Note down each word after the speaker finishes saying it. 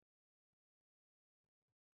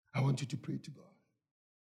I want you to pray to God.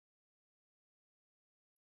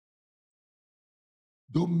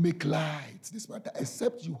 Don't make light this matter,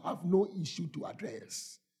 except you have no issue to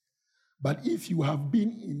address. But if you have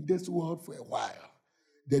been in this world for a while,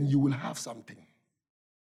 then you will have something.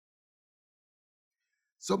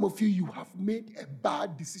 Some of you, you have made a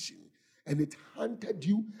bad decision, and it hunted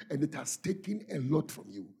you, and it has taken a lot from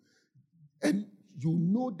you. And you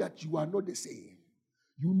know that you are not the same.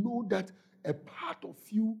 You know that a part of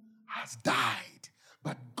you has died.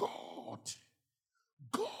 But God,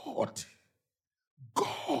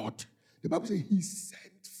 the Bible says he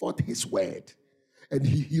sent forth his word and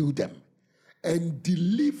he healed them and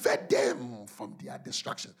delivered them from their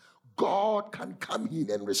destruction. God can come in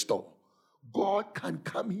and restore. God can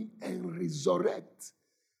come in and resurrect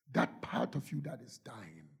that part of you that is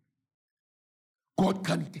dying. God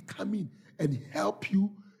can come in and help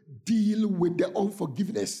you deal with the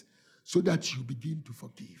unforgiveness so that you begin to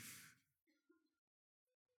forgive.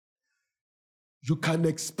 You can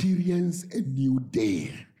experience a new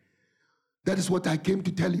day. That is what I came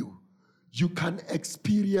to tell you. You can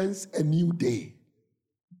experience a new day.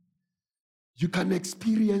 You can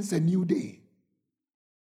experience a new day.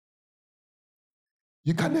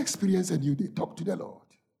 You can experience a new day. Talk to the Lord.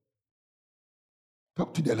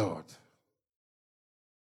 Talk to the Lord.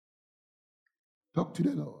 Talk to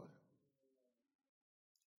the Lord.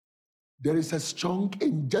 There is a strong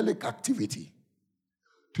angelic activity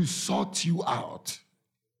to sort you out.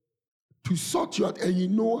 To sort you out. And you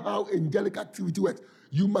know how angelic activity works.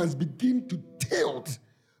 You must begin to tilt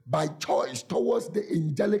by choice towards the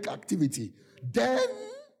angelic activity. Then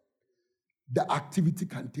the activity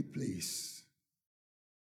can take place.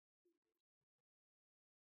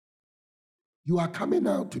 You are coming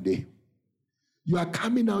out today. You are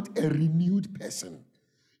coming out a renewed person.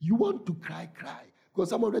 You want to cry. Because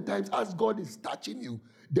some of the times, as God is touching you,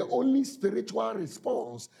 the only spiritual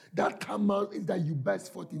response that comes out is that you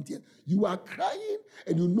burst forth in tears. You are crying,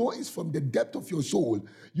 and you know it's from the depth of your soul.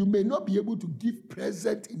 You may not be able to give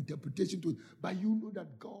present interpretation to it, but you know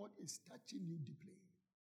that God is touching you deeply.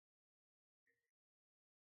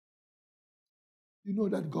 You know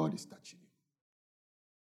that God is touching you.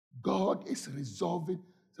 God is resolving.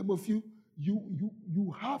 Some of you, you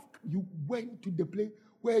went to the place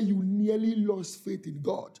where you nearly lost faith in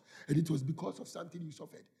God, and it was because of something you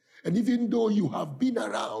suffered. And even though you have been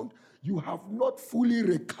around, you have not fully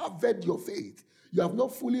recovered your faith. You have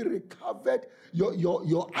not fully recovered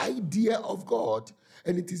your idea of God,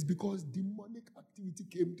 and it is because demonic activity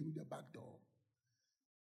came through the back door,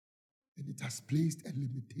 and it has placed a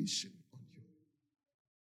limitation on you.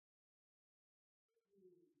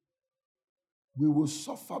 We will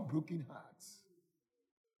suffer broken hearts.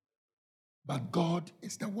 But God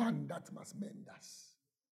is the one that must mend us.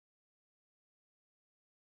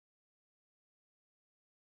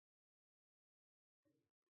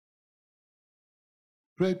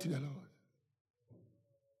 Pray to the Lord.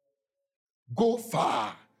 Go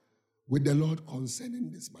far with the Lord concerning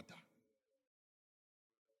this matter.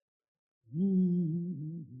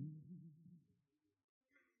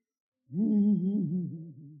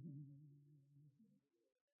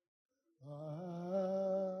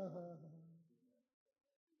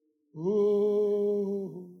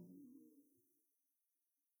 Oh,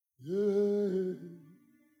 yeah.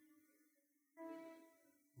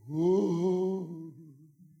 Oh,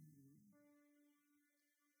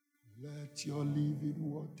 let your living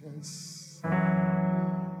waters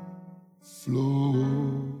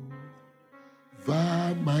flow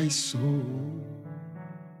over my soul.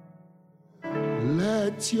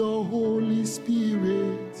 Let your Holy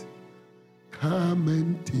Spirit come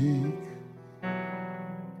and take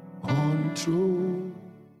control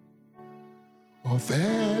of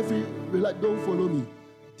every. Don't follow me.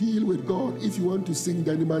 Deal with God. If you want to sing,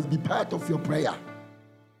 then it must be part of your prayer.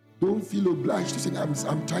 Don't feel obliged to sing.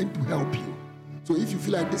 I'm trying to help you. So if you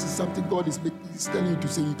feel like this is something God is telling you to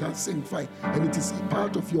sing, you can sing, fine. And it is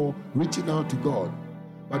part of your reaching out to God.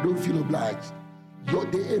 But don't feel obliged.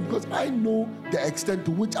 Because I know the extent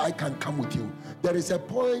to which I can come with you. There is a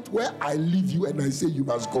point where I leave you and I say you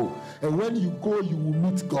must go. And when you go, you will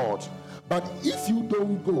meet God. But if you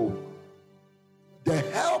don't go, the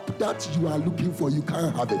help that you are looking for, you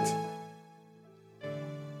can't have it.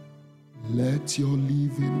 Let your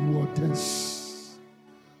living waters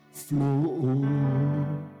flow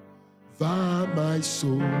over my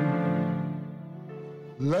soul.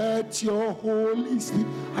 Let your Holy Spirit.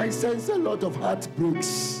 I sense a lot of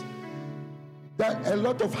heartbreaks that a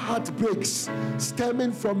lot of heartbreaks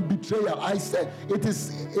stemming from betrayal. I said it is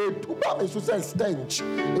a stench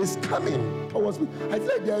is coming towards me. I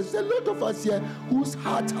said there's a lot of us here whose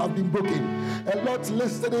hearts have been broken. A lot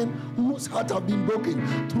listening whose hearts have been broken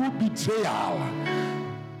through betrayal.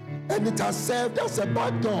 And it has served as a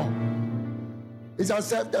back door. It has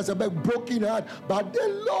served as a broken heart. But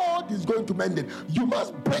the Lord is going to mend it. You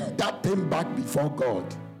must bring that thing back before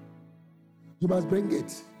God. You must bring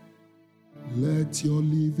it. Let your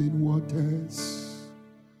living waters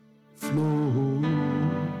flow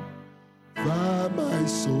over my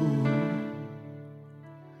soul.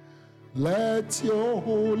 Let your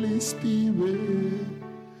Holy Spirit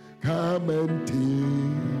come and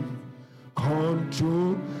take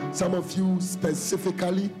control. Some of you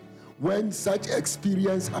specifically, when such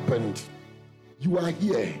experience happened, you are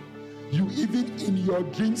here. You even in your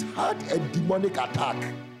dreams had a demonic attack.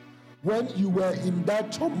 When you were in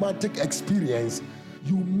that traumatic experience,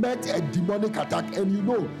 you met a demonic attack, and you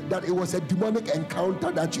know that it was a demonic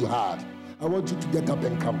encounter that you had. I want you to get up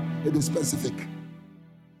and come. It is specific.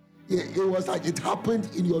 It was like it happened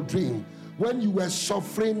in your dream. When you were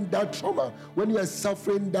suffering that trauma, when you were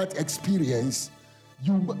suffering that experience,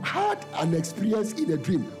 you had an experience in a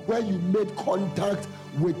dream where you made contact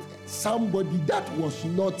with somebody that was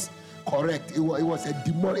not correct. It was a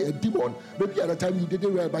demon. Maybe at the time you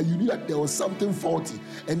didn't realize, but you knew that there was something faulty,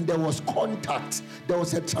 and there was contact, there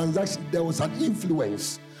was a transaction, there was an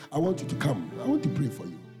influence. I want you to come. I want to pray for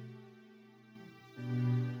you.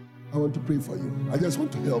 I want to pray for you. I just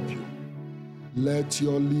want to help you. Let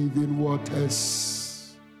your living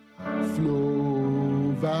waters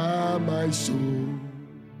flow over my soul.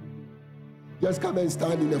 Just come and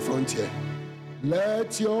stand in the front here.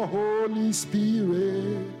 Let your Holy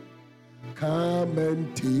Spirit come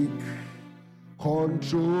and take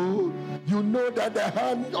control. You know that the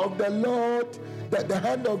hand of the Lord, that the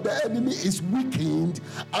hand of the enemy is weakened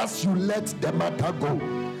as you let the matter go.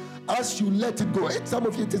 As you let it go. Some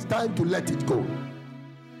of you, it is time to let it go.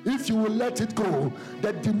 If you will let it go,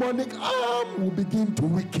 the demonic arm will begin to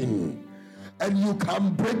weaken, and you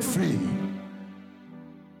can break free.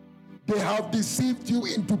 They have deceived you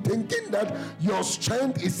into thinking that your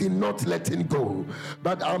strength is in not letting go.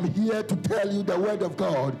 But I'm here to tell you the word of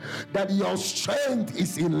God, that your strength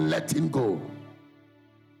is in letting go.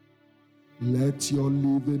 Let your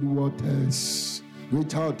living waters,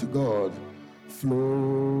 reach out to God,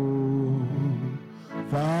 flow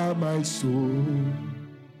over my soul.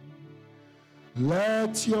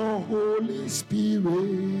 Let your Holy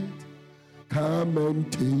Spirit come and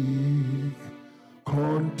take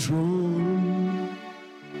control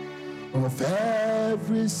of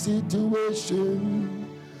every situation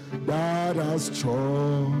that has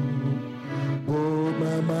troubled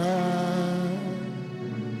my mind.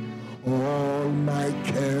 All my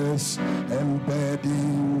cares and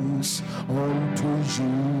burdens unto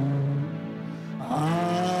you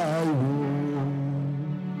I will.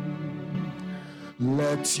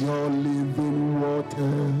 Let your living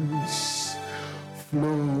waters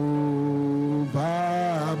flow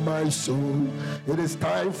over my soul. It is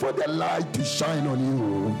time for the light to shine on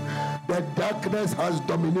you. The darkness has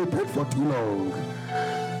dominated for too long.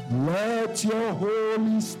 Let your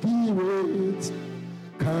Holy Spirit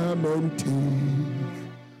come and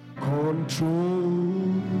take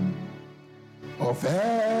control of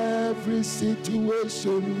every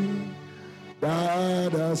situation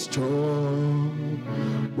that has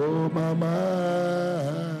troubled my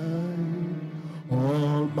mind.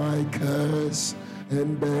 All my cares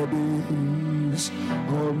and burdens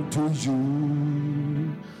unto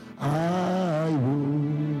you I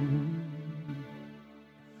will.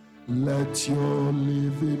 Let your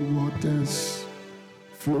living waters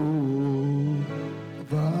flow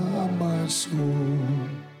over my soul.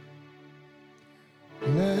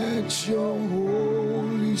 Let your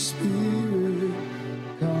Holy Spirit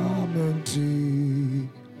come and take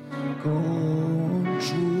control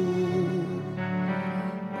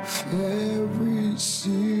of every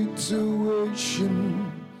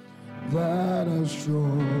situation that has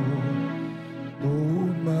troubled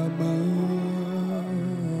my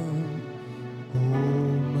mind.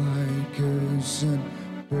 All my cares and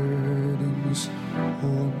burdens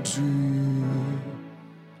unto you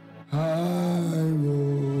I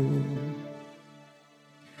will.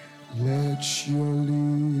 Let your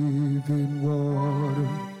living water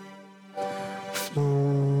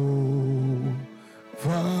flow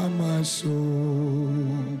over my soul.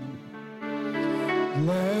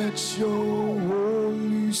 Let your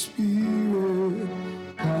Holy Spirit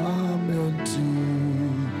come and take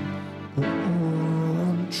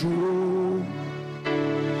control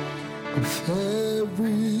of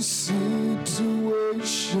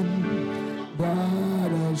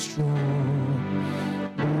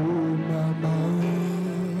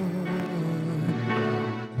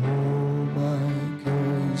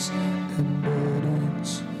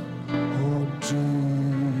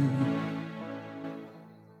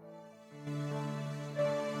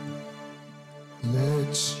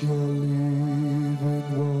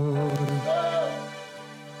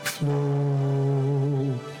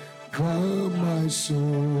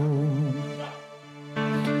soul.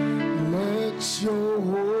 Let your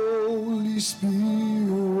Holy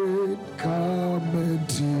Spirit come and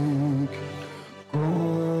take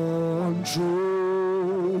control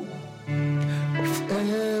of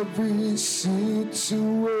every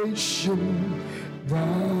situation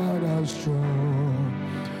that has troubled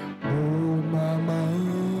my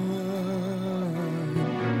mind.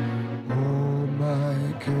 All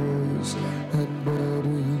my cares and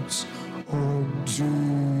burdens unto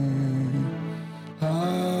you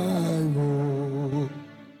I roll.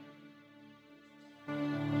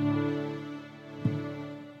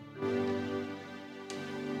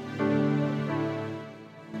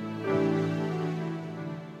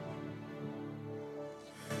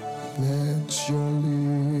 Let your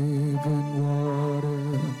living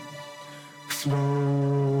water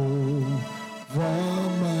flow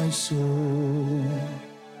from my soul.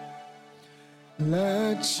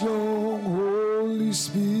 Let your Holy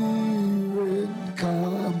Spirit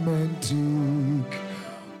come and take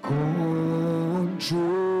control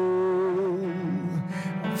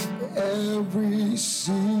of every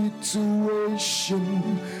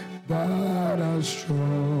situation that has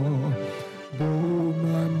troubled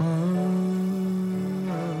my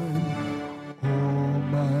mind. All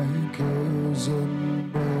my cares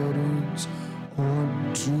and burdens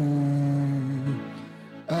unto you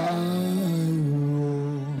I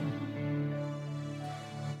roll.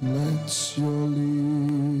 Let your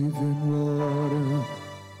living water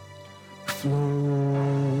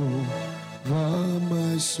flow from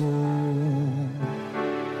my soul.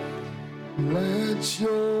 Let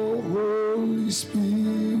your Holy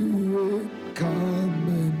Spirit come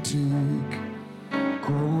and take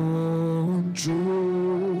control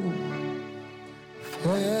of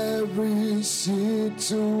every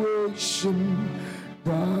situation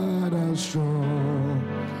that has troubled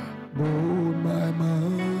my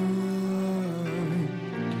mind.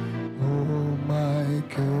 All my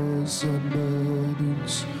cares and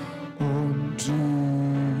burdens unto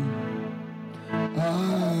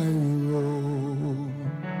I roll.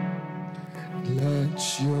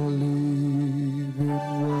 Let your living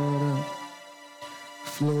water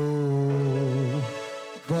flow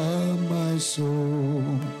from my soul.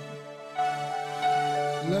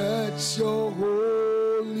 Let your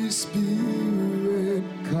Holy Spirit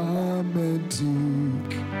come and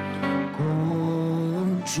take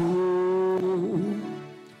control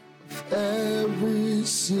of every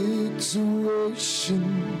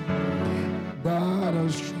situation that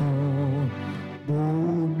has troubled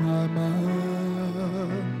my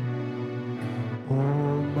mind.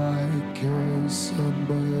 All my cares and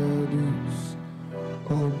burdens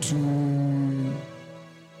unto you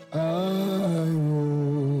I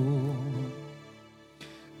roll.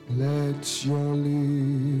 Let your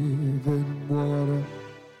living water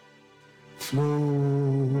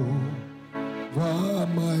flow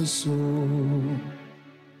from my soul.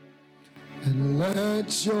 And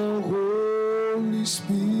let your Holy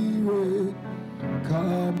Spirit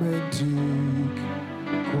come and take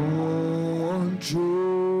control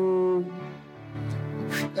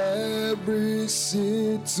of every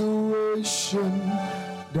situation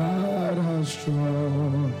that has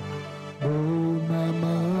troubled my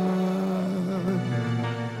mind.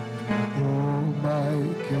 All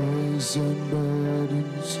my cares and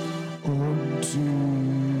burdens unto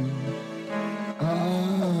you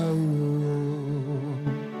I roll.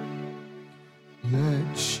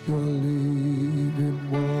 Let your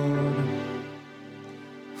living water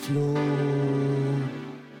flow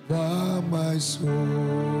by my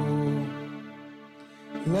soul.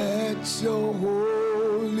 Let your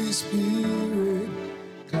Holy Spirit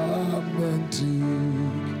come and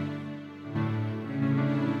take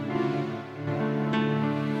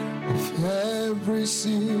of every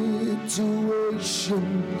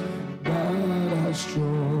situation that has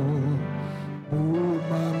troubled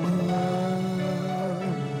my mind.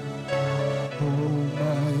 All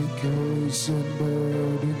my cares and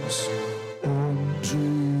burdens unto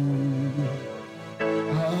you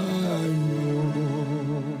I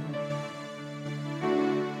roll.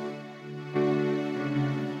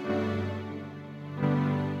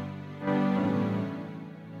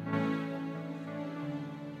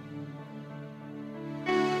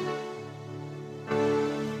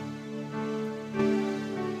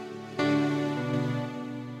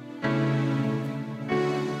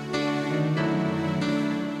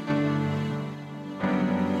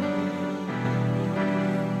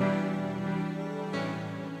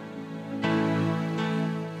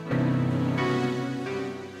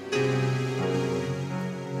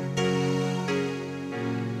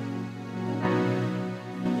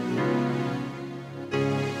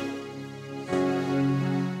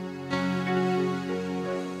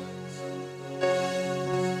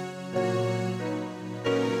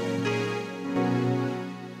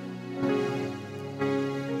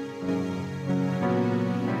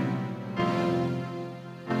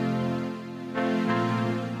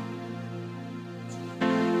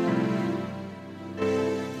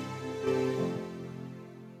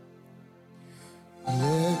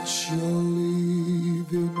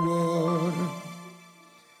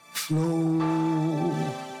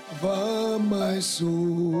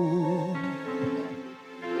 soul.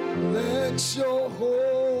 Let your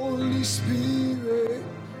Holy Spirit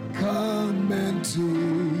come and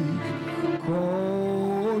take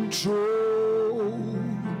control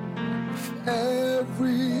of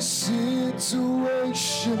every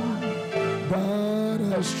situation that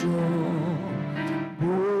has troubled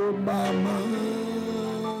my mind.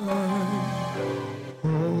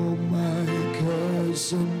 All my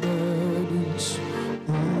cares and burdens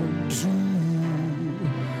unto you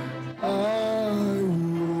I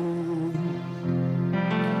roll.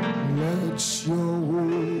 Let your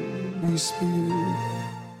Holy Spirit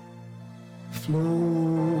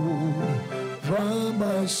flow from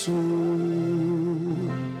my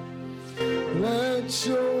soul. Let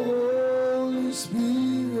your Holy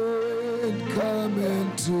Spirit come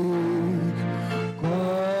and take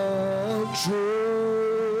control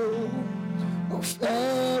of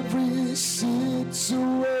every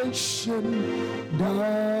situation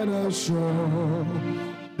that has troubled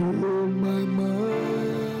my mind.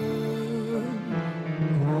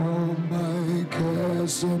 All my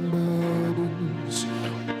cares and burdens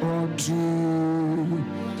unto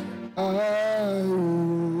I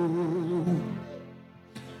roll.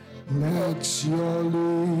 Let your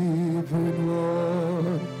living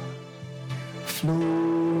word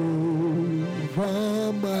flow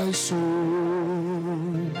from my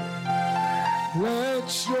soul.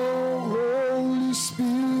 Let your Holy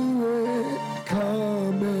Spirit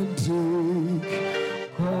come and take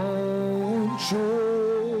control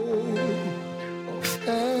of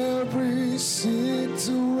every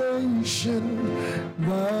situation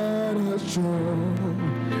that has troubled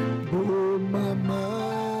my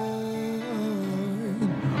mind.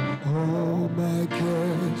 All my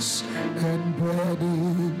cares and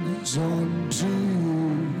burdens unto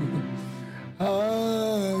you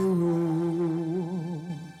I roll.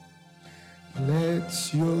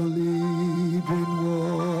 Let your living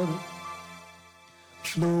water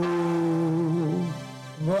flow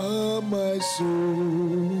from my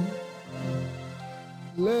soul.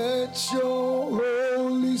 Let your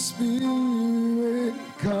Holy Spirit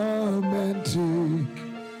come and take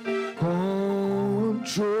control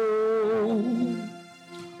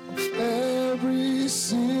of every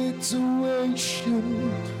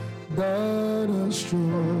situation that has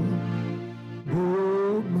troubled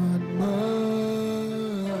my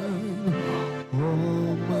mind.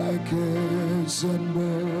 All my cares and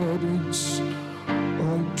burdens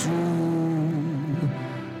unto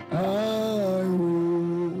I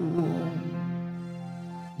roll.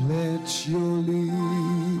 Let your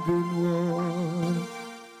living water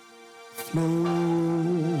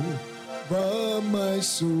flow from my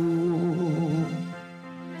soul.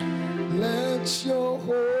 Let your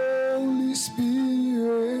Holy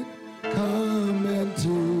Spirit come and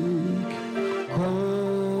take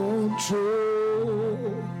control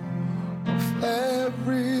of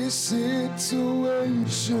every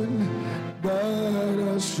situation that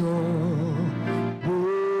has troubled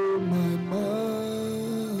my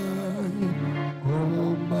mind.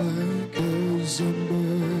 All my cares and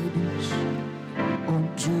burdens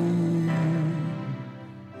unto you.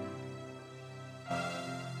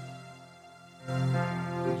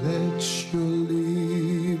 Let your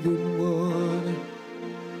living water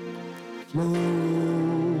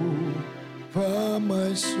flow from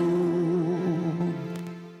my soul.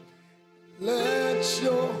 Let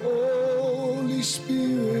your Holy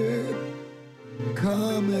Spirit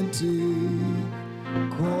come and take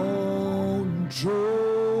control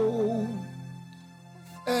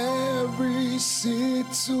of every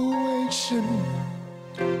situation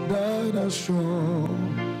that has troubled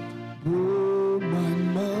my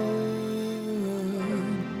mind.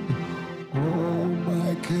 All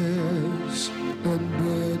my cares and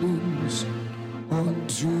burdens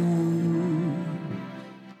unto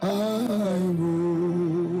I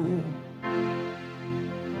roll.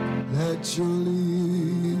 Let your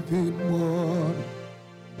living water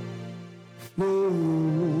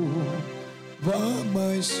flow from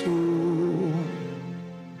my soul.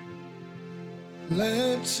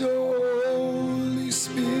 Let your Holy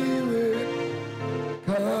Spirit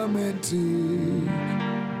come and take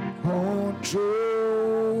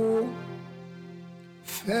control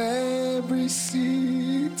of every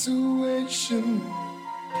situation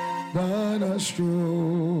that has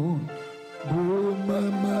troubled my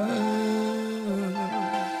mind.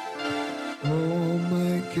 All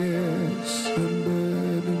my cares and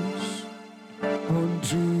burdens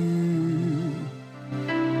unto you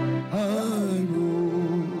I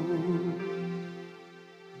roll.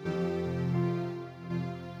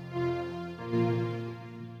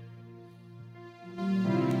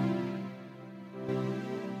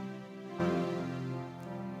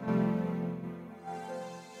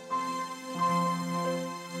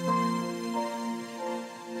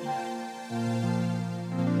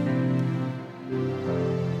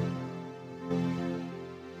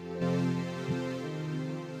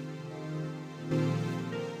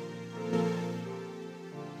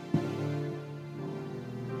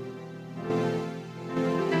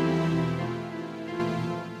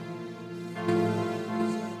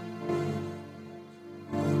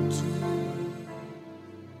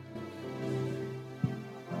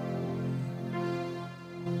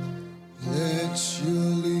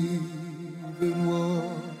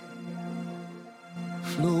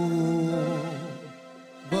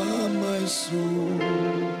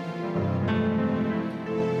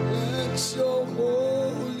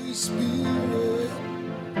 Spirit,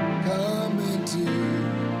 come and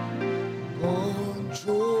take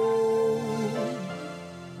control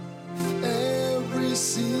of every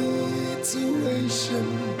situation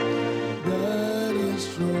that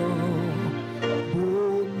is troubled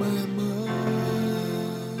my mind.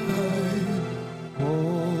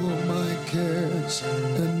 All my cares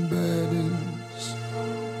and burdens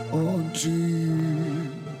onto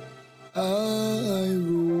you I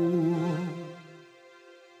roll.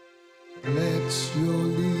 Let your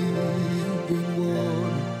living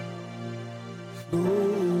water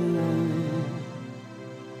flow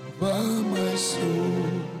over my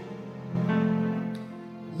soul.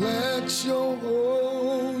 Let your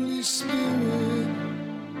Holy Spirit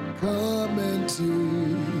come and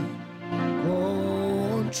take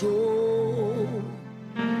control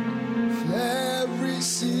of every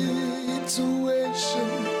situation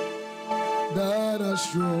that has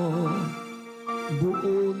troubled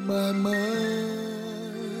my mind.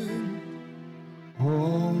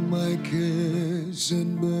 All my cares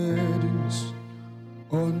and burdens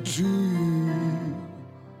onto you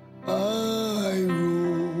I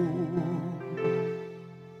roll.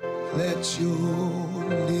 Let your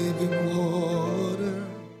living water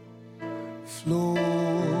flow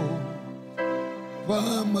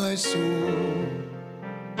over my soul.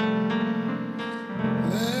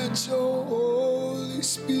 Let your Holy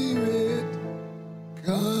Spirit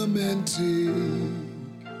come and take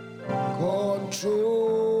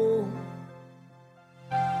control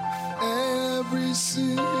of every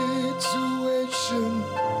situation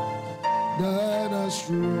that has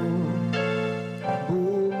troubled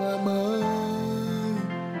my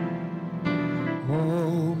mind.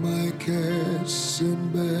 All my cares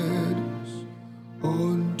and burdens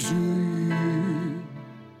onto you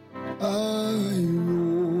I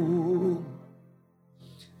roll.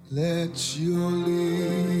 Let your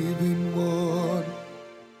living water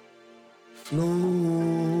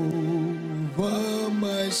flow over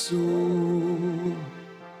my soul.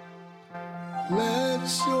 Let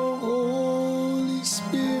your Holy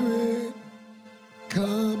Spirit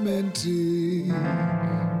come and take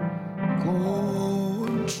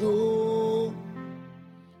control of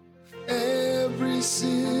every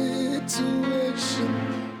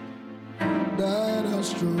situation that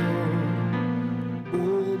has troubled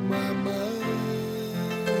my mind.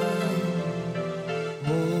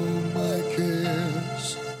 All my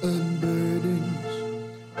cares and burdens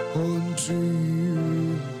onto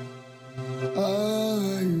you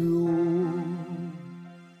I roll.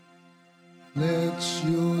 Let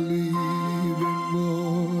your living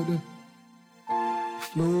water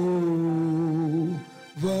flow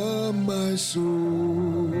over my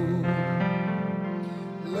soul.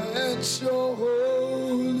 Let your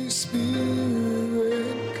Holy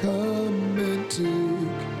Spirit come and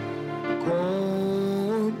take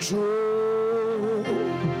control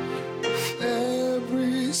of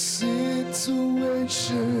every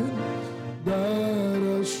situation that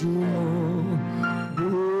has troubled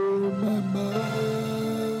my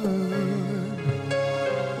mind.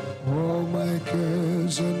 All my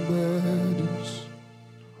cares and burdens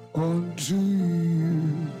onto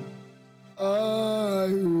you I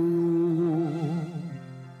roll.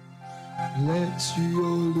 Let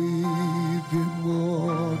your living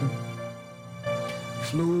water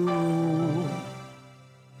flow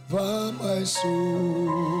over my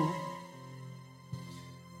soul.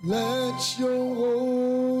 Let your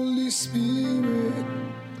Holy Spirit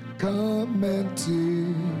come and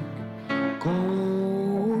take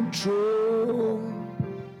control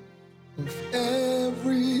of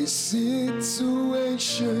every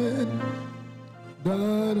situation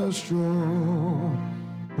that has troubled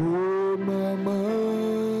my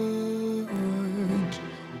mind.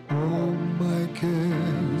 All my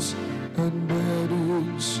cares and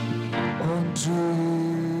burdens onto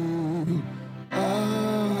you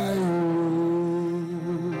I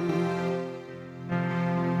roll.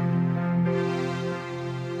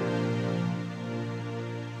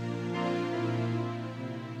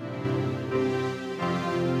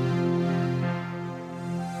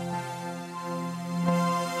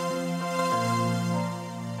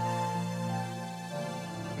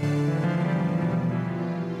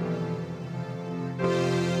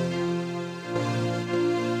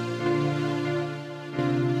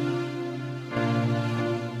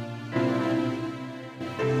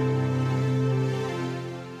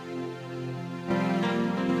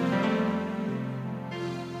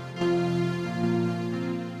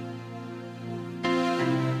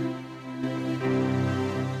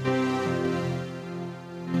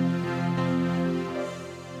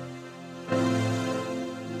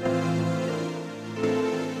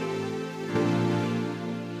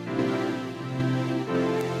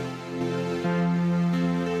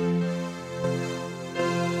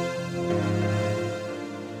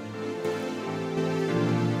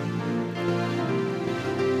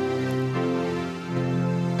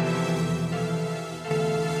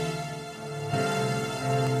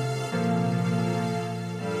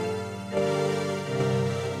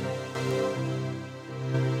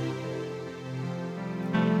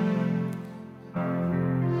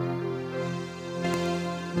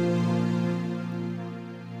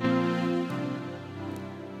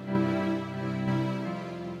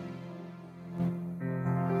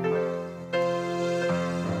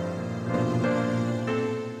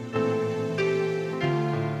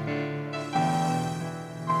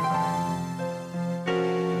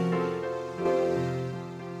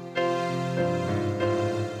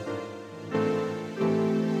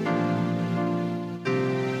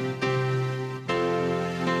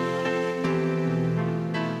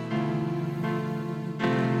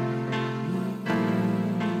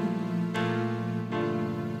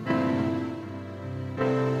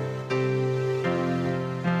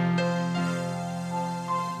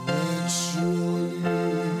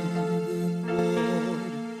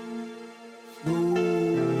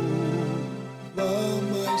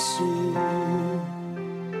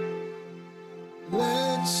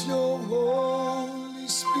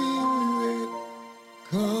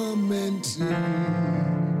 come and take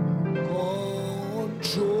control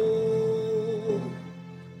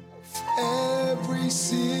of every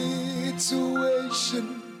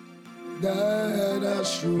situation that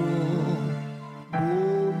has strong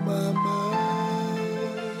on my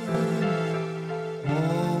mind,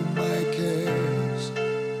 all my cares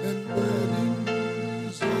and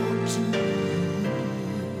burdens unto you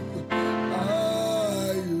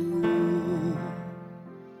I owe.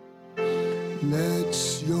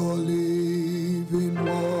 Let your living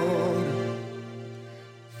water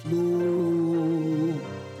flow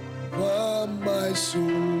over my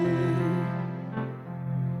soul.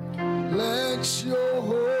 Let your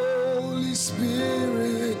Holy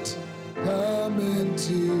Spirit come and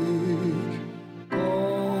take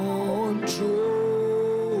control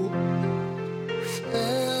of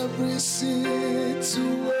every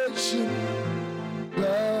situation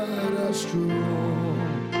that has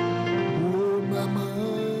strong on my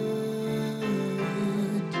mind,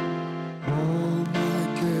 all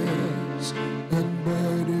my cares and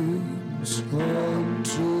burdens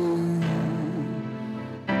unto you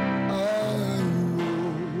I owe.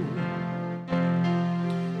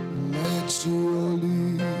 Let your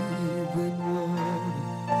living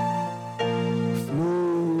water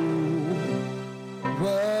flow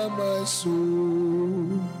over my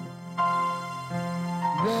soul.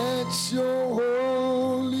 Let your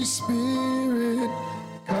Holy Spirit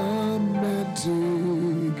come and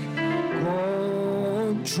take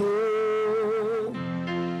control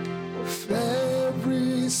of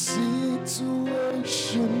every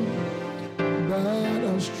situation that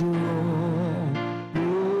has strong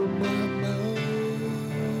on my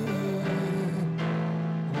mind,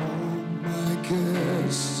 all my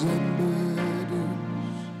cares and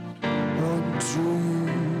burdens unto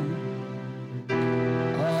you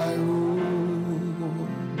I owe.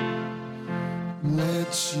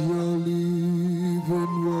 Let your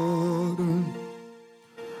living water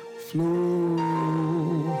flow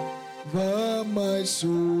over my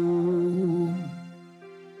soul.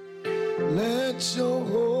 Let your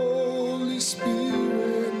Holy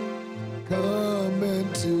Spirit come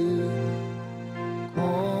and take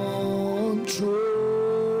control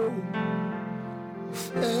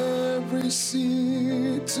of every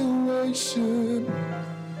situation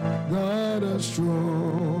that is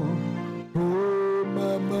strong on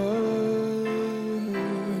my mind,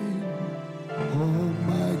 all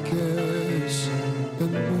my cares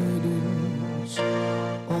and burdens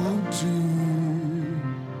unto you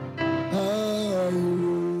I owe.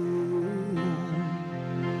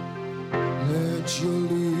 Let your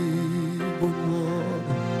living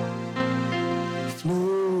water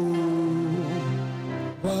flow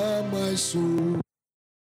by my soul.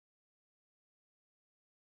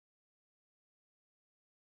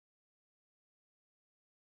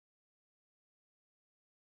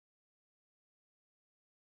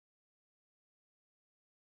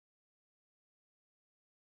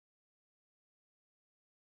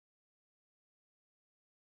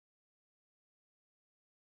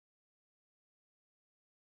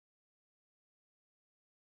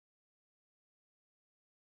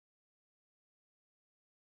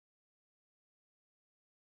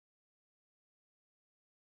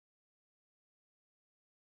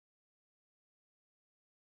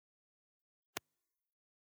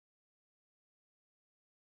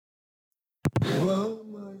 Well,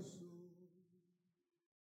 my soul,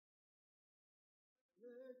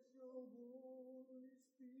 let your Holy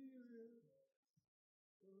Spirit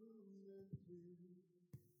come and take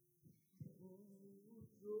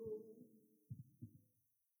control.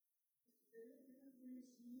 Every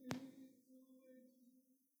situation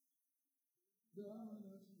that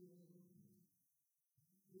has strong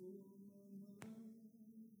on my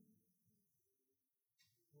mind,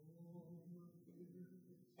 all my cares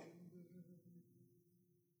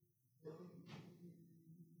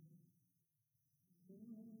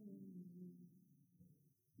and burdens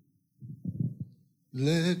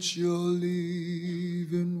let your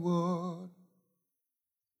living water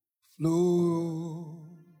flow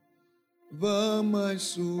over my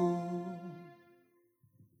soul.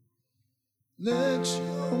 Let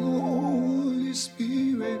your Holy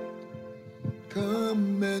Spirit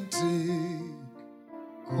come and take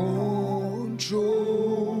control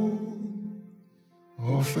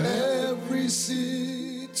of every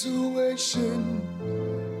situation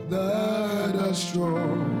that is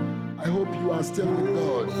strong. I hope you are still with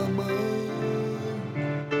God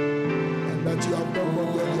and that you have not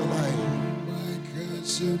forgotten your mind.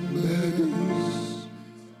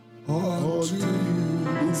 Unto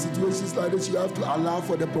you. In situations is like this, you have to allow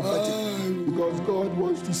for the prophetic because God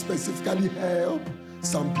wants to specifically help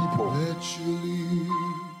some people. Let your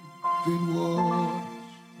living waters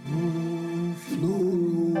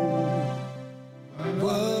flow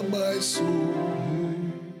over my soul.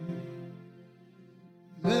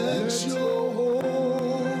 Let your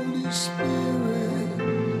Holy Spirit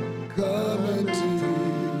come and take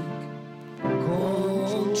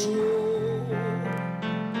control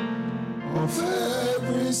of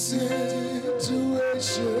every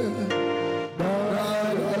situation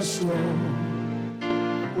that has strong.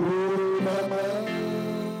 Oh, my mind,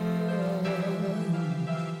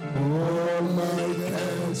 all my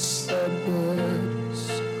cares and burdens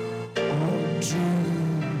unto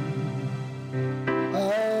you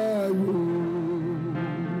I will.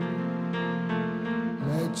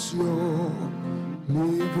 Let your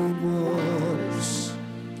living waters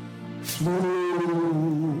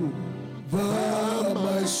flow over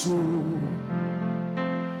my soul.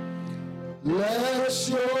 Let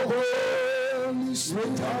your Holy Spirit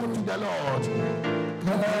Reach out to the Lord.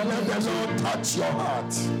 Let the Lord touch your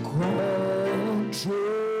heart. control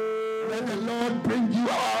Let the Lord bring you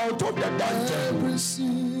out of the dungeon. every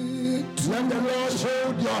situation Let the Lord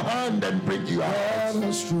hold your hand and bring you out. that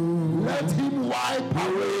has true. Let him wipe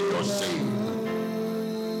away your shame.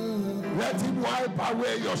 Let him wipe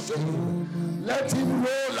away your shame. Let him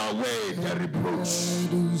roll away the reproach.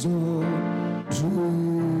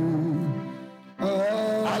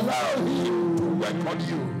 Allow him to work on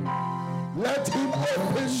you. Let him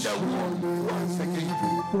open the womb once again.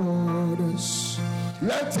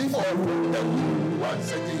 Let him open the womb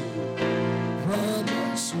once again.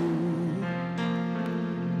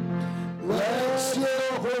 Let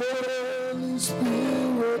your Holy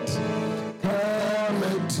Spirit come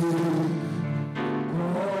and take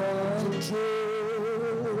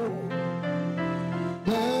control.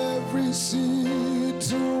 Every situation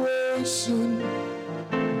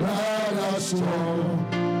that has strong.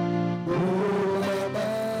 Oh, my mind,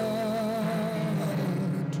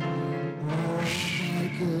 all my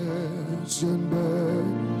cares and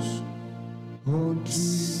burdens unto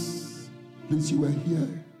you. Please, you were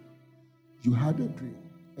here. You had a dream,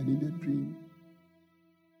 and in the dream,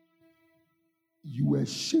 you were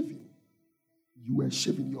shaving. You were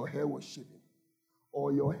shaving, your hair was shaving.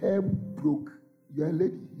 Or your hair broke. You're a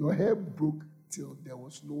lady, your hair broke till there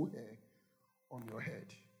was no hair on your head.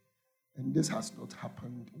 And this has not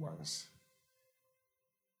happened once.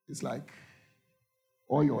 It's like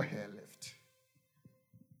all your hair left.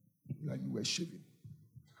 Like you were shaving.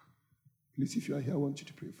 Please, if you are here, I want you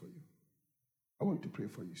to pray for you. I want to pray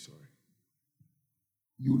for you, sorry.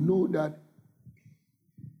 You know that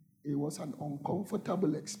it was an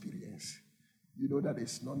uncomfortable experience. You know that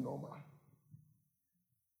it's not normal.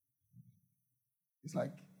 It's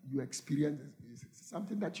like you experienced it's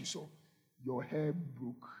something that you saw. Your hair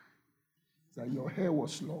broke. It's like your hair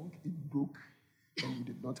was long, it broke, and you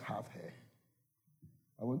did not have hair.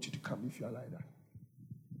 I want you to come if you are like that.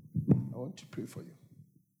 I want to pray for you.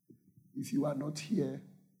 If you are not here,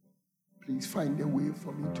 please find a way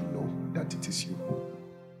for me to know that it is you.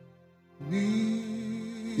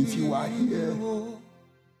 If you are here,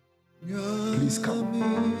 please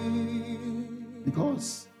come.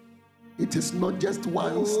 Because it is not just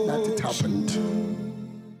once that it happened.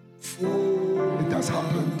 It has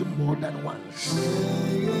happened more than once.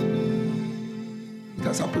 It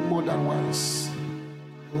has happened more than once.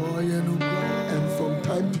 And from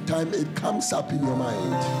time to time, it comes up in your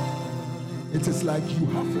mind. It is like you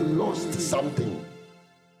have lost something.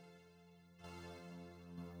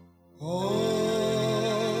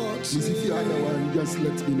 Please, if you are the one, just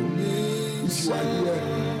let me know. If you are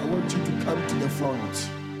here, I want you to come to the front.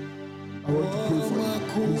 I want to pray for you.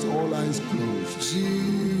 Please, all eyes closed.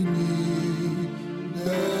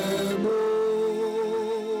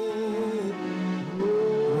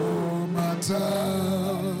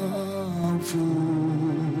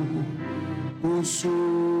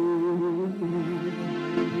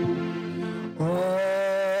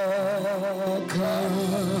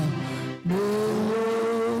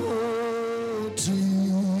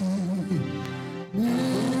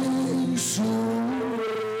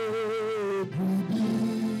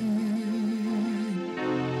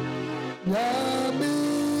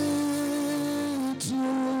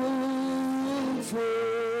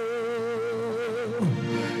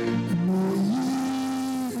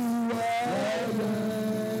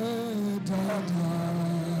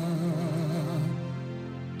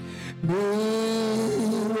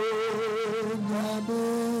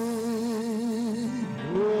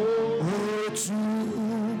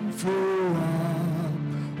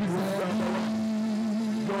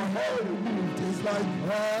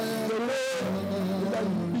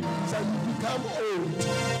 become old,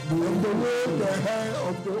 and the way the hair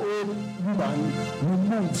of the old woman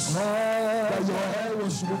removes, that your hair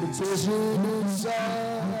was moving. So you pull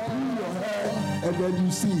your hair, and then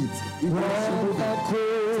you see it. It was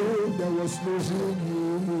moving. There was no hair.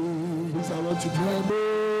 Please, I want you to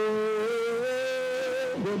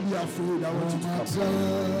don't be afraid. I want you to come.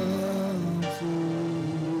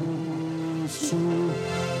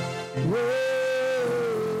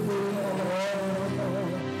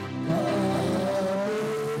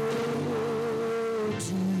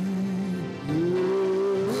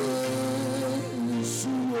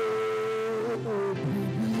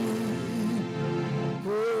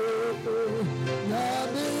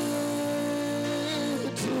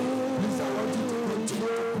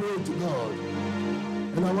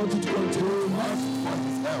 And I want you to continue to ask for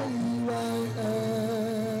his help.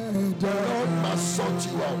 The Lord must sort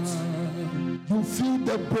you out. You feel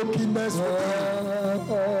the brokenness within.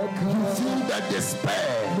 You feel the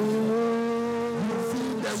despair. You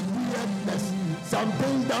feel the weirdness. Some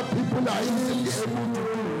things that people are easily able to do.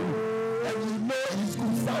 And you know it's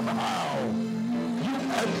good somehow.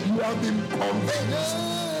 You have been convinced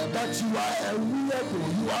that you are a weirdo.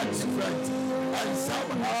 You are different. And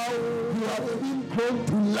somehow you have been grown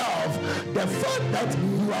to love the fact that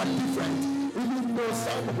you are different, even though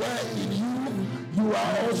somewhere in you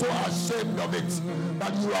are also ashamed of it,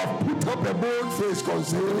 but you have put up a bold face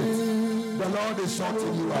concerning it. The Lord is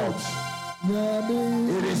sorting you out.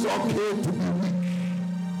 It is okay to be weak.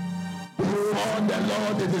 Before the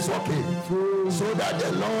Lord, it is okay, so that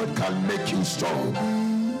the Lord can make you strong.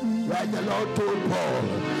 Like the Lord told Paul,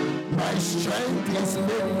 my strength is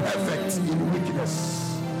made perfect in weakness.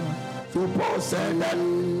 So Paul said that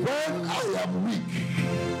when I am weak,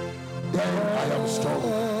 then I am strong.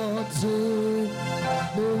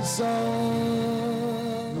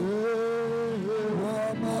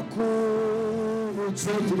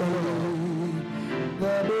 Say to the Lord,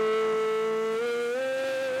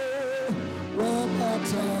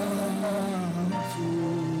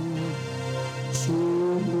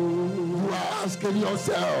 you are asking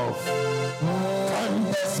yourself, can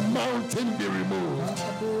this mountain be removed?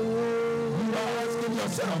 You are asking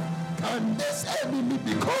yourself, can this enemy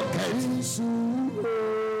be conquered?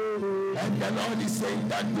 And the Lord is saying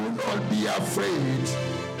that do not be afraid.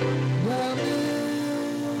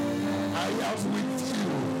 I am with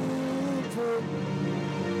you.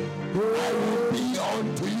 I will be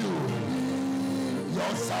unto you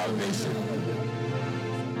your salvation.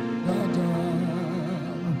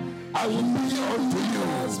 I will be unto you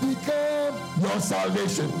your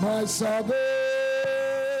salvation. My salvation.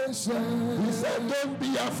 He said, don't be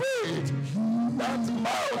afraid. That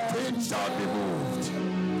mountain shall be moved.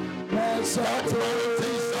 That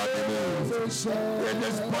mountain shall be moved. It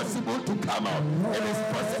is possible to come out. It is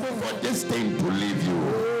possible for this thing to leave you.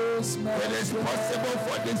 It is possible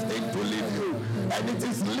for this thing to leave you. And it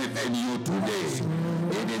is leaving you today.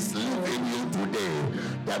 It is leaving you today.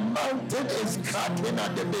 The mountain is cracking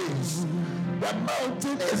at the base. The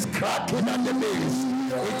mountain is cracking at the base.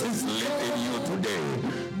 It is leaving you today.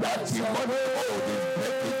 That demonic hold is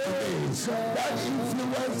breaking today. That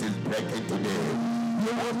influence is breaking today.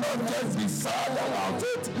 You will not just be sad about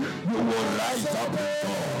it. You will rise up in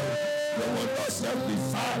joy. You will not just be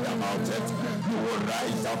sad about it. You will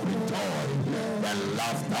rise up in joy. The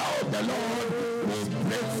laughter of the Lord will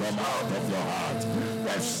break from out of your heart.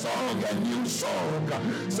 The song, a new song.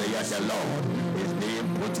 Say yes, the Lord is being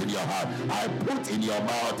put in your heart. I put in your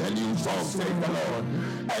mouth a new song. Say the Lord.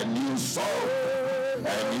 A new song. A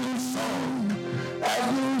new song.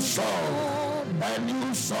 A new song. A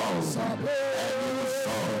new song. A new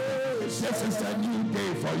song. This is a new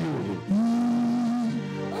day for you.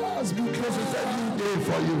 Because it's a new day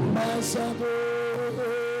for you. My salvation.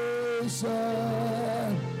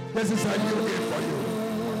 This is a new day for you.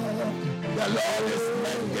 The Lord is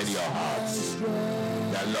mending your hearts.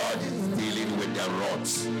 The Lord is dealing with the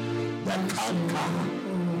rots, the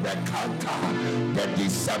canker, the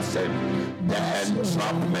deception, the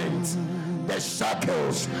entrapment, the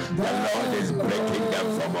shackles. The Lord is breaking them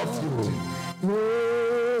from off you.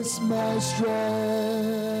 Yes, my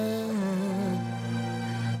strength,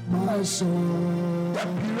 my soul. The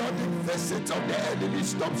periodic visit of the enemy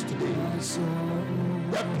stops today.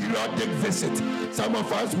 The periodic visit. Some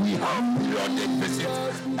of us, we have periodic visit,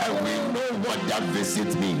 and we know what that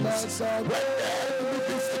visit means. When the enemy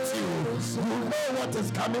visits you, you know what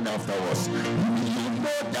is coming afterwards. You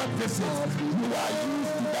know that visit. You are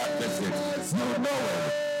used to that visit. You know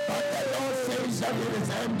it. But the Lord says that it is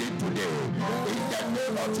ending today. In the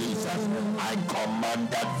name of Jesus, I command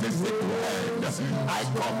that visit to end. I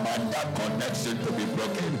command that connection to be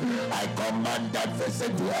broken. I command that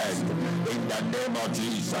visit to end in the name of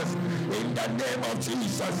Jesus. In the name of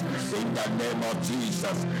Jesus. In the name of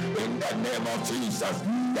Jesus. In the name of Jesus.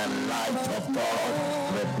 The light of God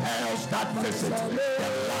repels that visit. The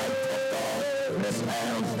light of God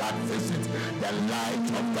repels that visit. The light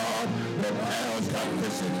of God repels that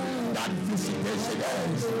visit. That visitation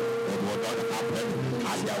ends. It will not happen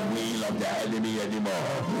at the will of the enemy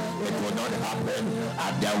anymore. It will not happen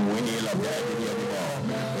at the will of the enemy anymore.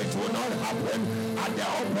 It will not happen at the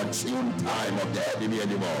opportune time of the enemy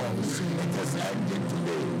anymore. It is ending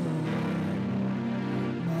today.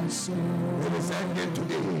 It is ending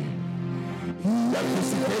today. The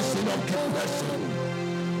visitation of depression.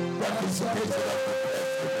 The visitation of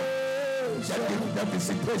depression. The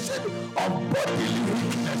visitation of bodily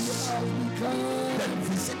weakness. The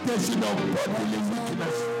visitation of bodily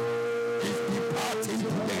weakness is departing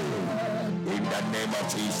today. In the name of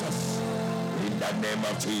Jesus. In the name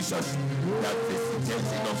of Jesus. The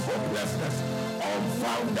visitation of hopelessness.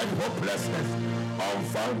 Unfounded hopelessness.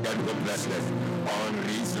 Unfounded hopelessness.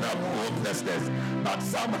 Unreasonable hopelessness. But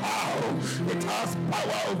somehow it has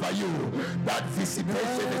power over you. That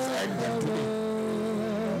visitation is ending today.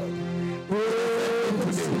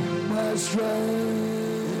 My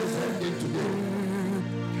strength, it is ending today.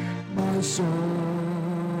 My soul,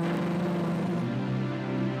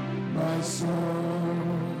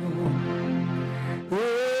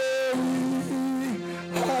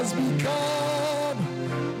 has become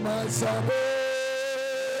my salvation.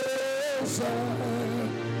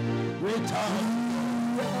 Return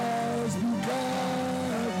has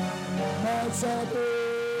become my salvation.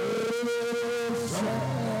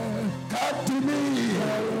 Come to me.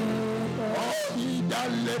 He that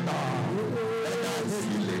labor and I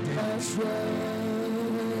feel it. My strength,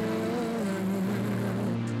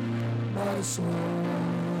 my soul,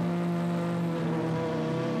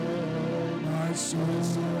 my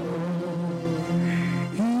soul.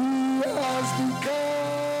 He has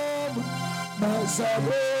become my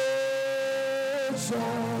salvation.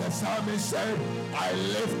 The psalmist said, I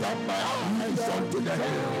lift up my eyes unto the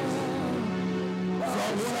hills.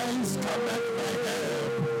 From whence cometh my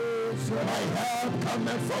help? My help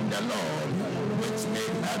cometh from the Lord, which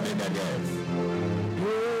made heaven and earth.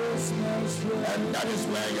 And that is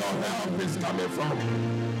where your help is coming from.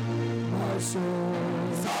 My soul.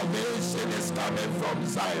 Salvation is coming from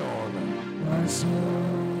Zion. My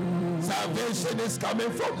soul. Salvation is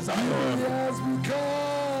coming from Zion.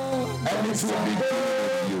 And it will begin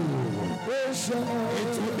in you.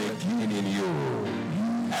 It will begin in you.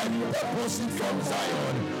 And deposit from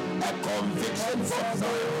Zion. A conviction from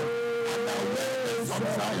Zion. Awareness from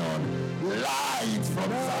Zion, light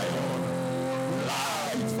from Zion,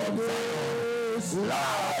 light from Zion,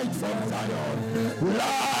 light from Zion,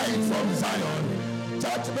 light from Zion.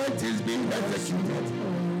 Judgment is being executed.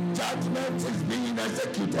 Judgment is being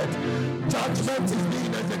executed. Judgment is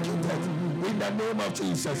being executed in the name of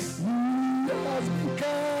Jesus. He has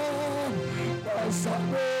become my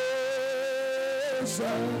salvation.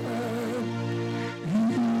 He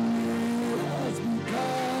has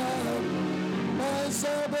become my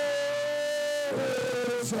salvation.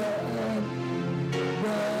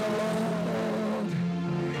 God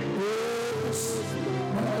is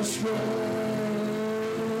my strength,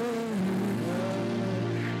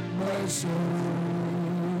 my soul,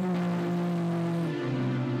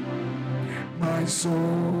 my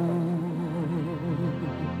soul.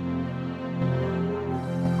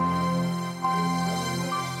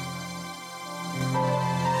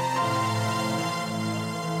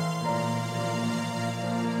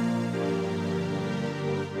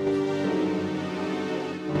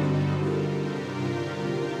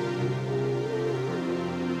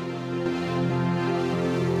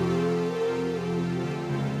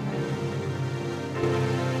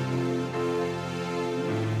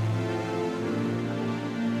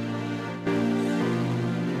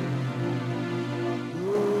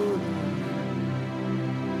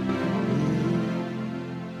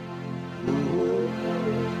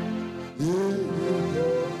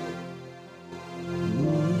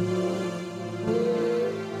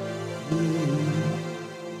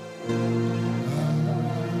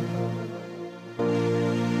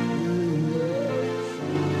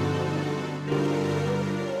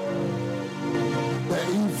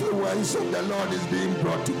 Of the Lord is being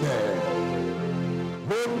brought to bear.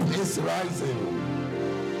 Hope is rising.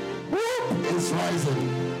 Hope is rising.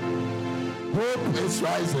 Hope is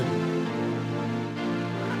rising.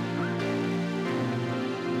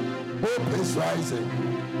 Hope is rising.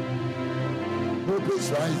 Hope is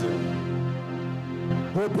rising.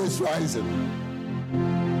 Hope is rising.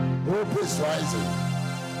 Hope is rising.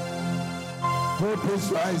 Hope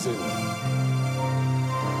is rising.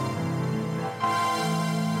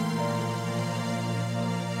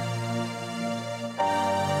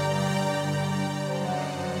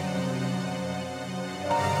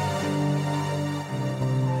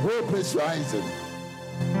 Hope is rising.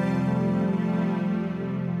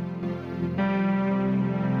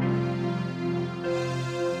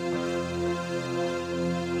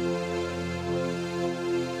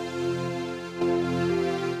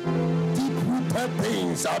 Deep-rooted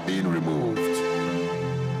things are being removed.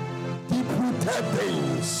 Deep-rooted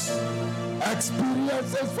things,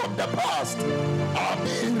 experiences from the past are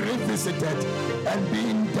being revisited and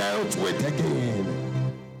being dealt with again.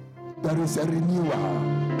 There is a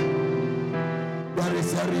renewal. There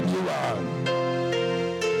is a renewal.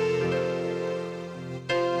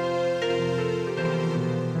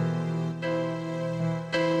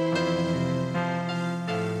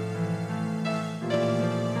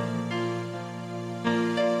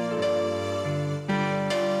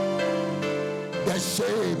 The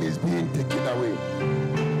shame is being taken away.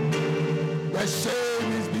 The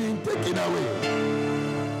shame is being taken away.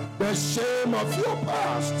 The shame of your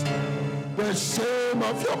past. The shame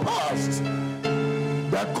of your past.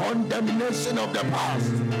 The condemnation of the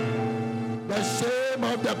past. The shame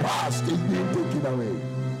of the past is being taken away.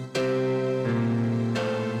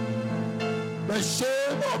 The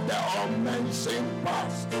shame of the unmentioned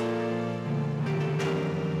past.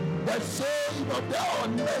 The shame of the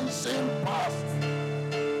unmentioned past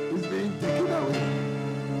is being taken away.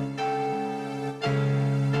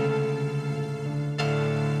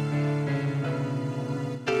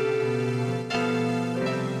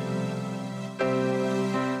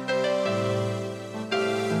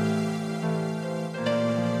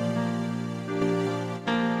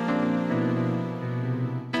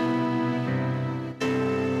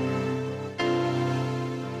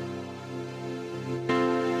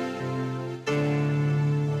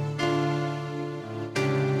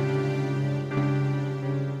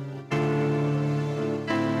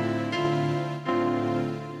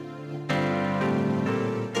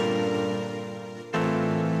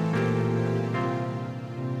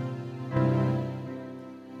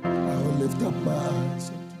 Lift up my eyes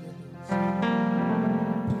unto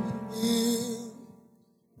the hills.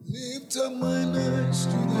 Lift up mine eyes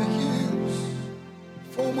to the hills,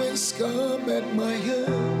 from whence cometh my help.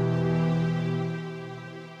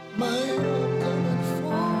 My help cometh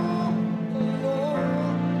from the Lord.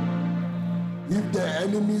 If the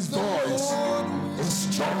enemy's voice is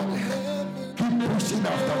strong, keep pushing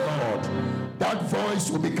after God. That voice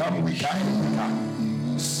will become weaker and weaker.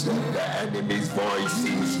 If the enemy's voice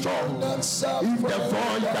seems strong, if the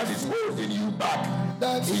voice that is holding you back,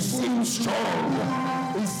 it seems strong,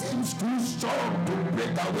 it seems too strong to break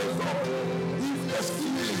away from. If the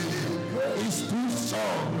feeling is too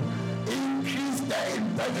strong, increase the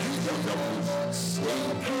intensity of your push,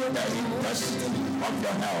 increase the intensity of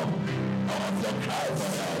your help, of your cry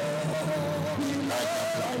for help. Be like a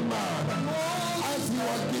blind man, as you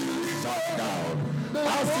are being shut down,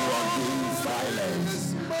 as you are being silenced.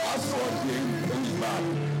 As for being pushed back,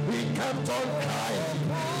 we kept on crying.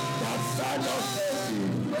 That son of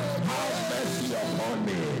David, have mercy upon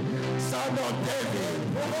me. Son of David,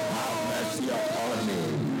 have mercy upon me.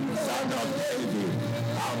 Son of David,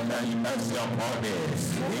 have mercy upon me.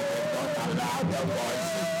 We did not allow the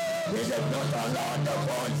voices. We did not allow the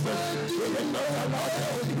voices. We did not allow the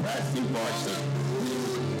depressive voices. We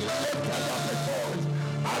lifted up the voice,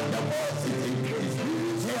 and the voices increased.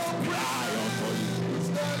 His cry unto you.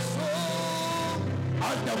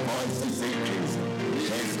 As the voices increase,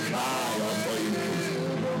 his cry also increase.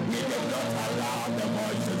 We did not allow the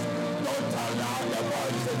voices. Don't allow the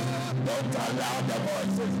voices. Don't allow the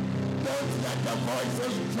voices. Don't let the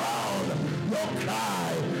voices drown your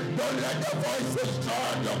cry. Don't let the voices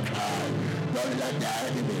drown your cry. Don't let the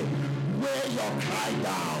enemy weigh your cry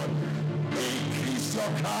down. Increase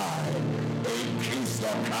your cry. Increase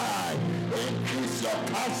your cry. Increase your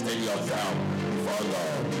casting yourself before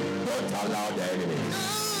Lord. Don't allow the enemy.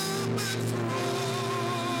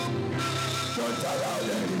 Don't allow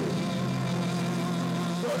the enemy.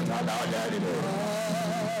 Don't allow the enemy.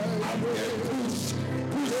 And they push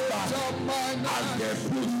back. And they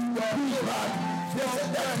push back. This is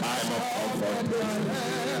the time of confrontation.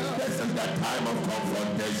 This is the time of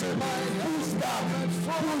confrontation. Push back.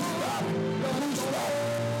 Push back. Push back.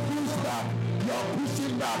 Push back. You're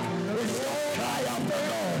pushing back. It's your cry after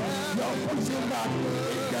God. You're pushing back.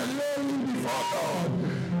 It's the laying before God.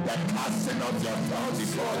 The casting of yourself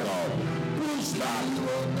before God. Push back.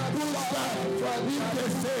 Push back. If they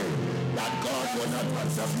say that God will not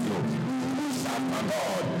accept you, push after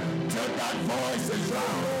God till that voice is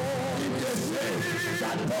loud. If they say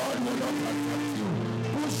that God will not protect you,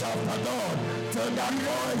 push after God till that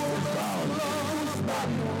voice is loud. Push back.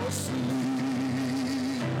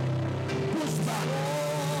 Push back.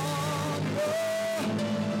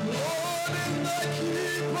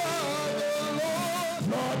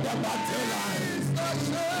 Lord, the battle line.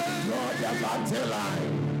 Lord, the battle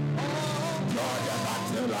line. Lord, the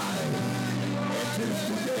battle line. It is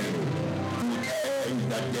today. Today is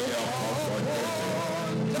the day of confrontation.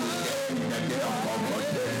 Today is the day of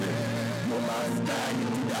confrontation. You must stare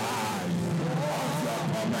into the eyes of your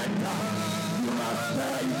tormentor. You must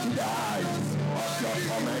stare into the eyes of your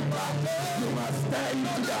tormentor. You must stare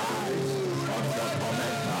into the eyes of your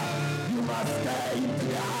tormentor. You must stare into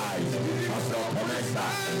the eyes of your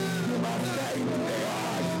tormentor. You must stare into the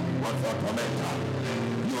eyes of your tormentor.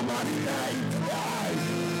 You must stare into the eyes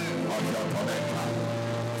of your tormentor.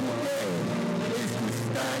 Today is to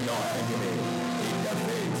stare your enemy in the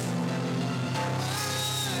face.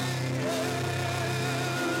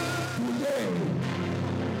 Today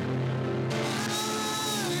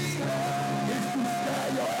is to stare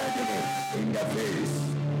your enemy in the face.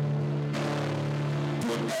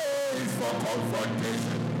 Today is for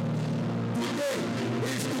confrontation. Today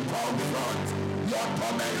is to confront your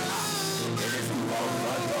tormentor. It is to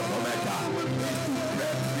confront your tormentor. It is to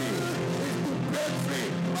break free. It is to break free.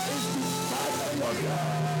 It is to fight for your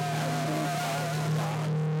tormentor.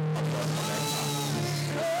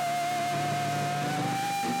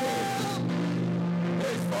 Today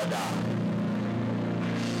is for that.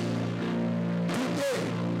 Today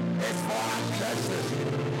is for aggression.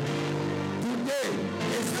 Today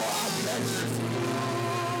is for aggression.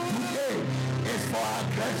 Today is for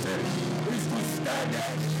aggression. Is to stand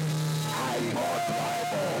there. Eyeball to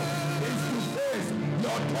eyeball. Is to face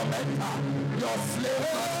your tormentor, your slave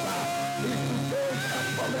master. Is to face your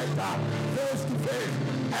tormentor face to face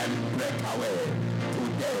and break away.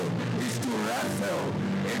 Today is to wrestle.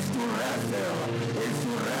 Is to wrestle. Is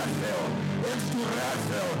to wrestle. Is to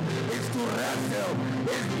wrestle. Is to wrestle.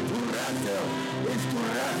 Is to wrestle. Is to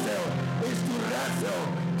wrestle. Is to wrestle.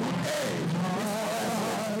 Today I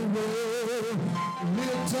will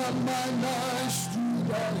lift up my eyes to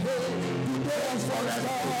the hill. Today is for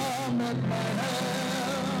come at my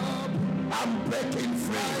help. I'm breaking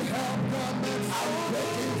free. I'm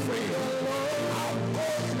breaking free. I'm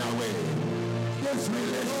going away. This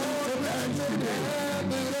relationship ends today.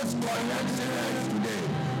 This connection ends today.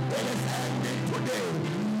 It is ending today.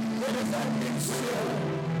 It is ending soon.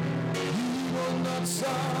 You will not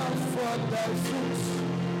suffer thy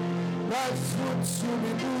fruits to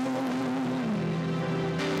be moved.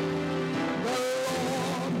 The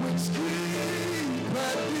Lord which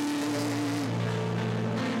keepeth thee,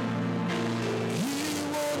 he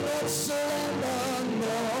will not slumber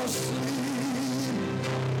nor sleep.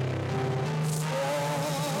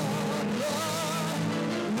 For the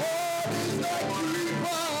Lord is thy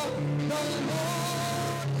keeper, the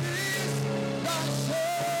Lord is thy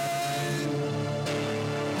shade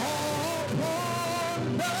upon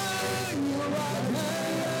thy right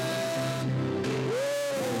hand.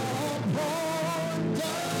 Upon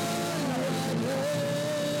thy right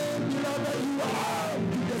hand. Beloved, you are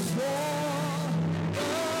the sword.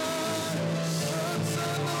 Sons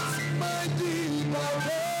of my deep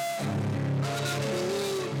away, and the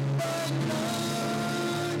moon by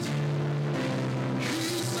night. He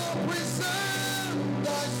shall present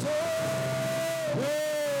thy soul.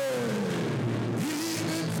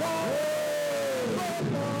 Even forever.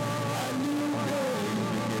 A new day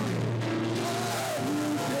beginning. A new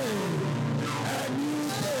day. A new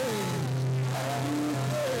day. A new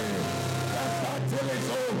day. The battle is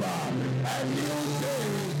over. A new day.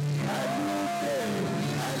 A new day.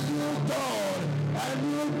 A new dawn. A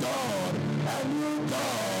new dawn. A new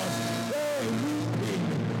dawn. Hey, weeping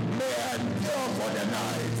may endure for the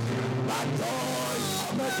night, but joy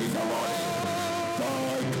cometh in the morning.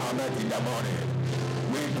 Joy cometh in the morning.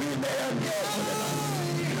 Weeping may endure for the night,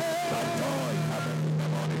 but joy cometh in the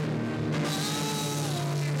morning.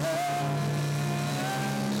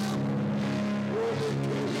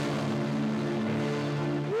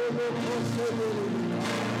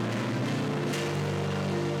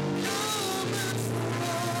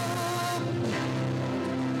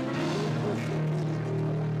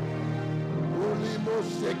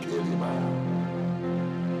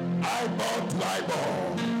 Eyeball to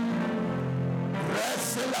eyeball.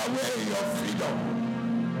 Wrestle away your freedom.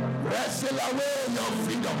 Wrestle away your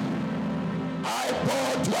freedom.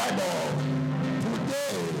 Eyeball to eyeball.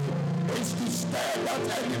 Today is to stare that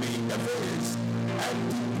enemy in the face and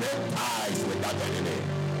to break ties with that enemy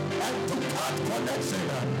and to cut connection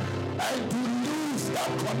and to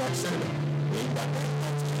connection.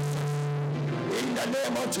 In the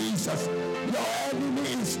name of Jesus. Your enemy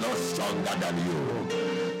is not stronger than you.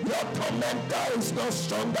 Your tormentor is not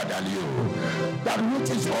stronger than you. That which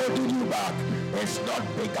is holding you back is not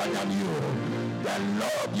bigger than you. The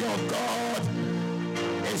Lord your God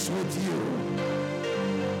is with you.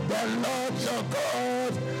 The Lord your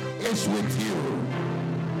God is with you.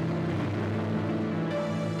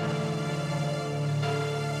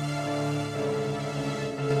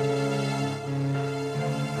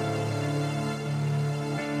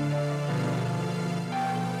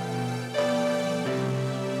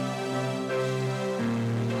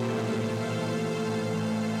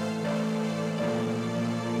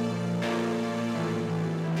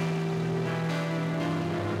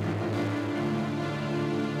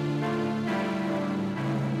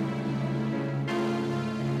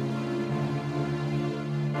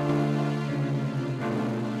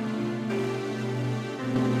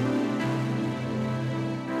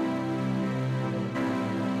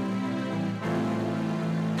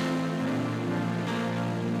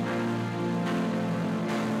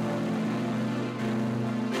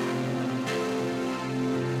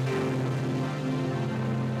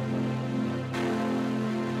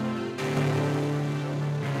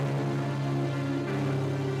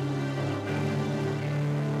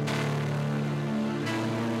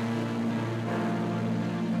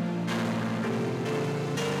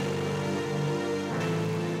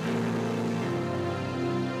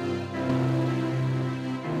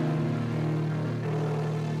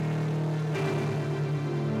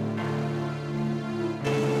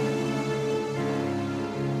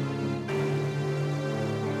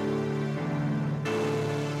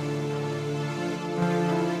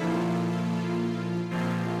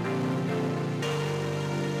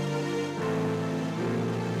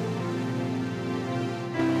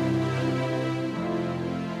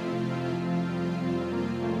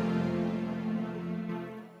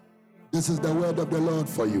 This is the word of the Lord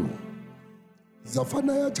for you.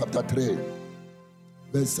 Zephaniah chapter 3,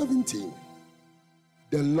 verse 17.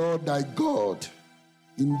 The Lord thy God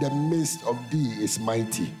in the midst of thee is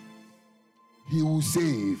mighty. He will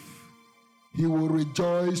save. He will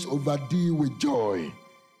rejoice over thee with joy.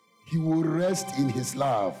 He will rest in his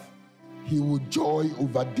love. He will joy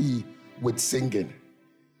over thee with singing.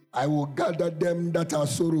 I will gather them that are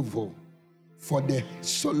sorrowful for the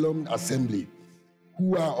solemn assembly,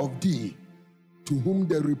 who are of thee, to whom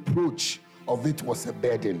the reproach of it was a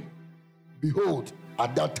burden. Behold,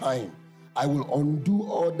 at that time I will undo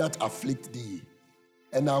all that afflict thee,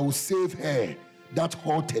 and I will save her that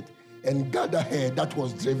halted, and gather her that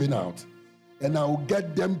was driven out. And I will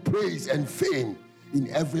get them praise and fame in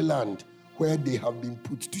every land where they have been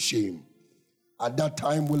put to shame. At that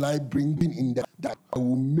time will I bring in that I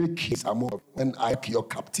will make his amor, and I make your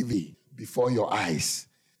captivity before your eyes.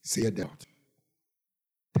 Say it out.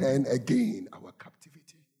 Turn again our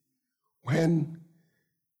captivity. When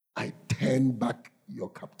I turn back your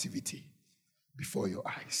captivity before your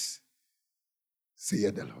eyes, say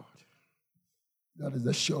the Lord. That is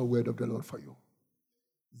the sure word of the Lord for you.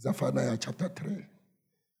 Zephaniah chapter 3,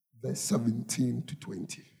 verse 17 to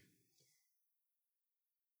 20.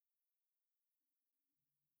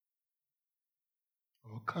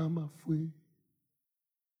 Oh, come away,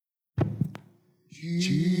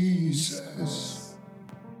 Jesus.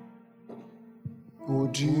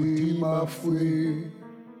 Odima fwe,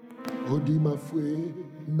 Odima fwe,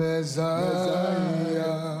 Messiah.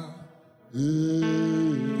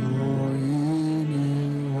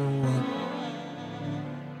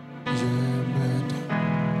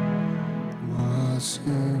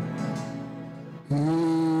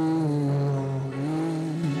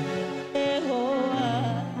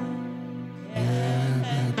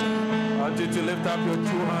 To lift up your two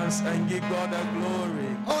hands and give God the glory.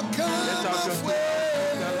 Lift up your two hands,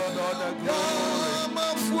 give the Lord all the glory.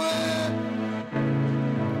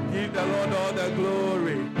 Give the Lord all the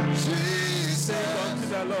glory. Say unto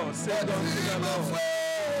the Lord, say unto the Lord.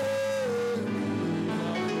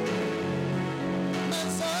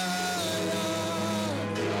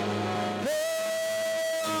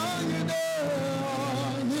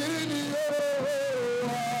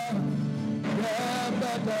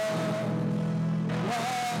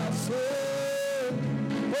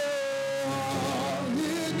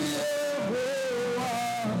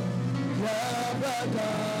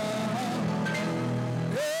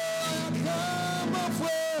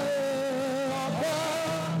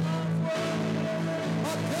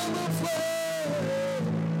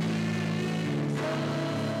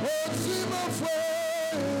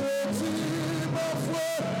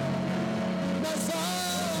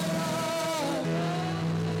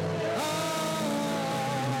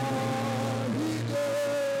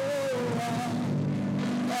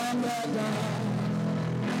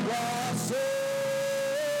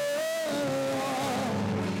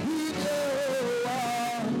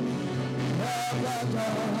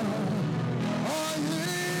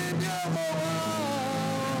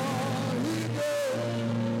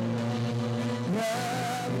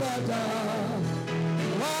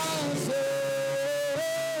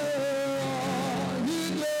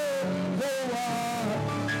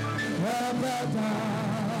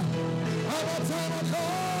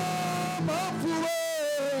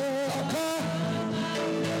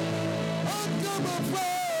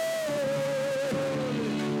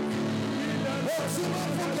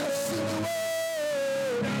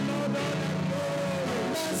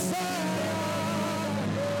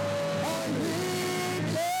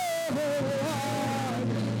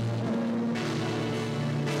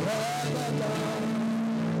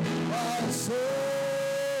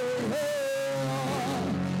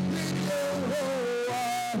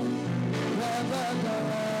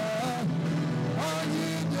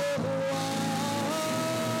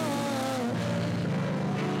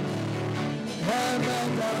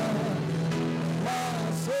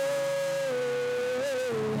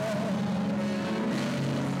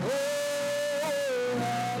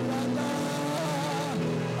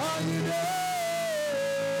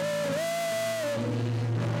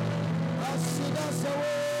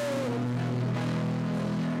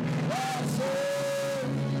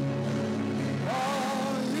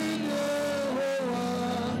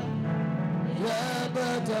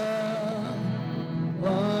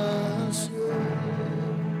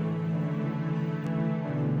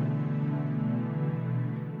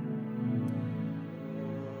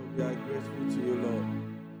 We are grateful to you, Lord.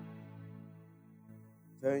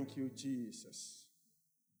 Thank you, Jesus.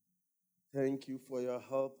 Thank you for your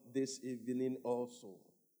help this evening also.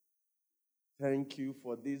 Thank you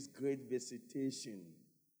for this great visitation.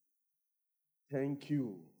 Thank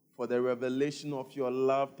you for the revelation of your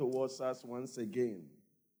love towards us once again.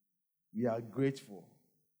 We are grateful.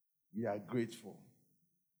 We are grateful.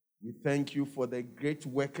 We thank you for the great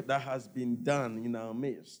work that has been done in our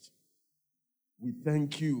midst. We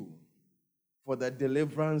thank you for the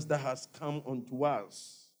deliverance that has come unto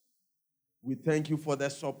us. We thank you for the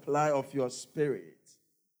supply of your spirit.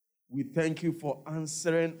 We thank you for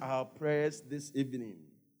answering our prayers this evening.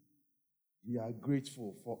 We are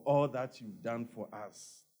grateful for all that you've done for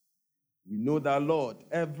us. We know that, Lord,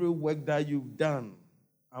 every work that you've done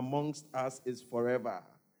amongst us is forever.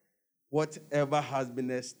 Whatever has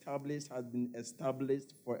been established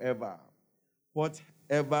forever.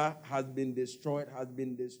 Whatever has been destroyed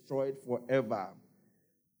forever.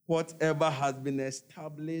 Whatever has been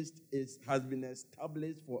established has been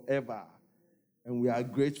established forever. And we are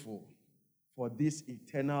grateful for this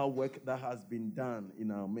eternal work that has been done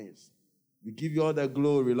in our midst. We give you all the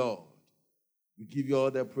glory, Lord. We give you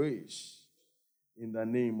all the praise. In the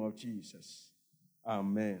name of Jesus.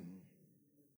 Amen.